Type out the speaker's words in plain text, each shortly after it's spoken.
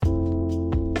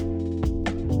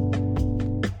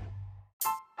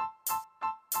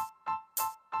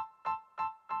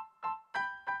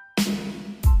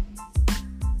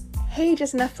Hey,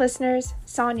 Just Enough listeners,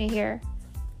 Sonia here.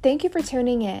 Thank you for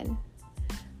tuning in.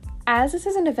 As this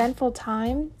is an eventful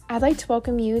time, I'd like to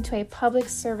welcome you to a public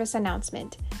service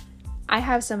announcement. I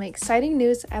have some exciting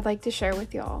news I'd like to share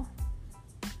with y'all.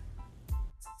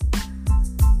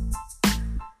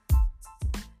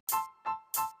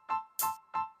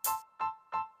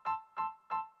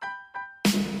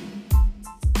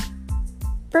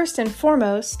 First and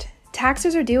foremost,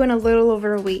 taxes are due in a little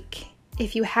over a week.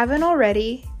 If you haven't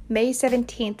already, May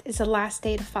 17th is the last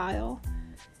day to file.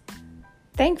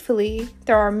 Thankfully,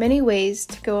 there are many ways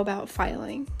to go about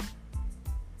filing.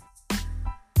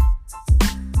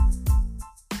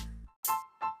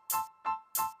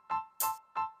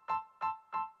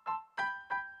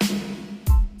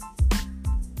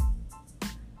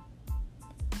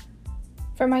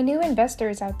 For my new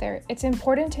investors out there, it's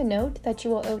important to note that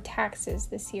you will owe taxes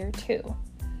this year too.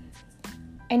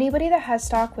 Anybody that has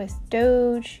stock with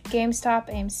Doge, GameStop,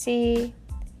 AMC,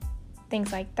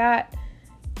 things like that,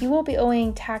 you will be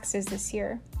owing taxes this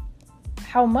year.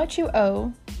 How much you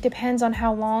owe depends on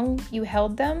how long you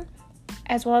held them,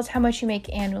 as well as how much you make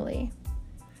annually.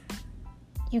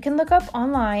 You can look up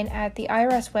online at the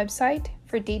IRS website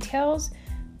for details,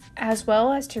 as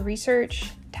well as to research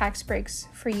tax breaks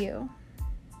for you.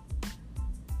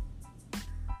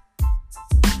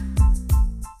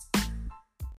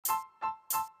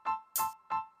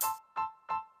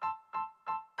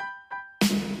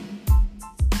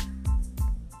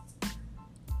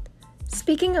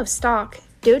 Speaking of stock,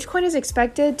 Dogecoin is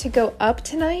expected to go up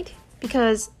tonight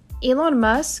because Elon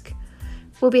Musk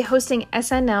will be hosting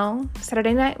SNL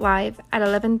Saturday Night Live at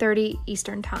 11:30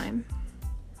 Eastern Time.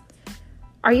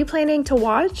 Are you planning to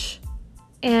watch?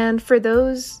 And for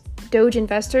those Doge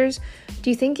investors, do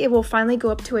you think it will finally go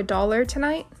up to $1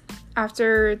 tonight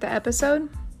after the episode?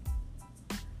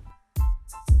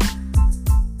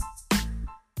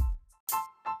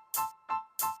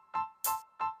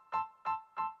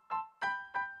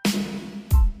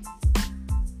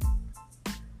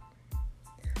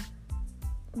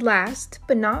 Last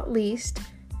but not least,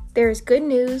 there is good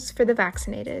news for the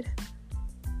vaccinated.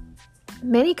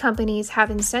 Many companies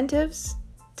have incentives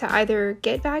to either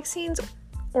get vaccines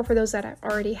or for those that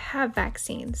already have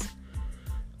vaccines.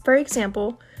 For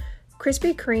example,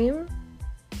 Krispy Kreme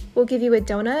will give you a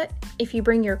donut if you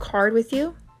bring your card with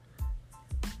you.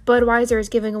 Budweiser is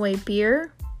giving away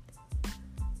beer.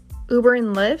 Uber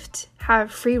and Lyft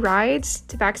have free rides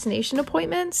to vaccination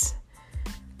appointments.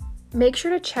 Make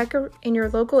sure to check in your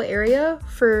local area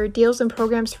for deals and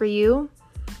programs for you.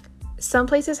 Some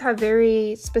places have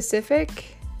very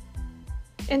specific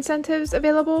incentives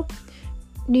available.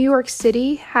 New York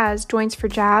City has joints for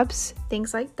jabs,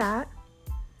 things like that.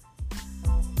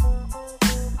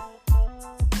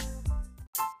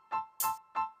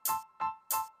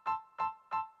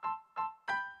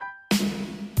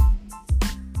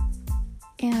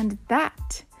 And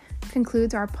that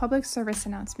concludes our public service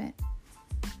announcement.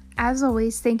 As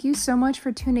always, thank you so much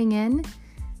for tuning in.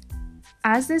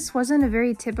 As this wasn't a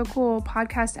very typical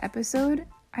podcast episode,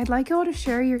 I'd like you all to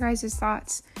share your guys'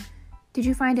 thoughts. Did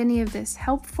you find any of this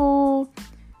helpful?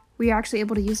 Were you actually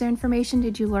able to use the information?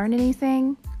 Did you learn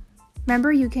anything?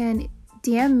 Remember, you can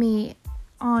DM me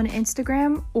on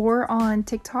Instagram or on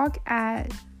TikTok at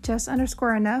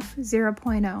just_enough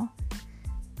 0.0.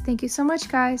 Thank you so much,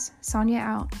 guys. Sonia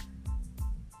out.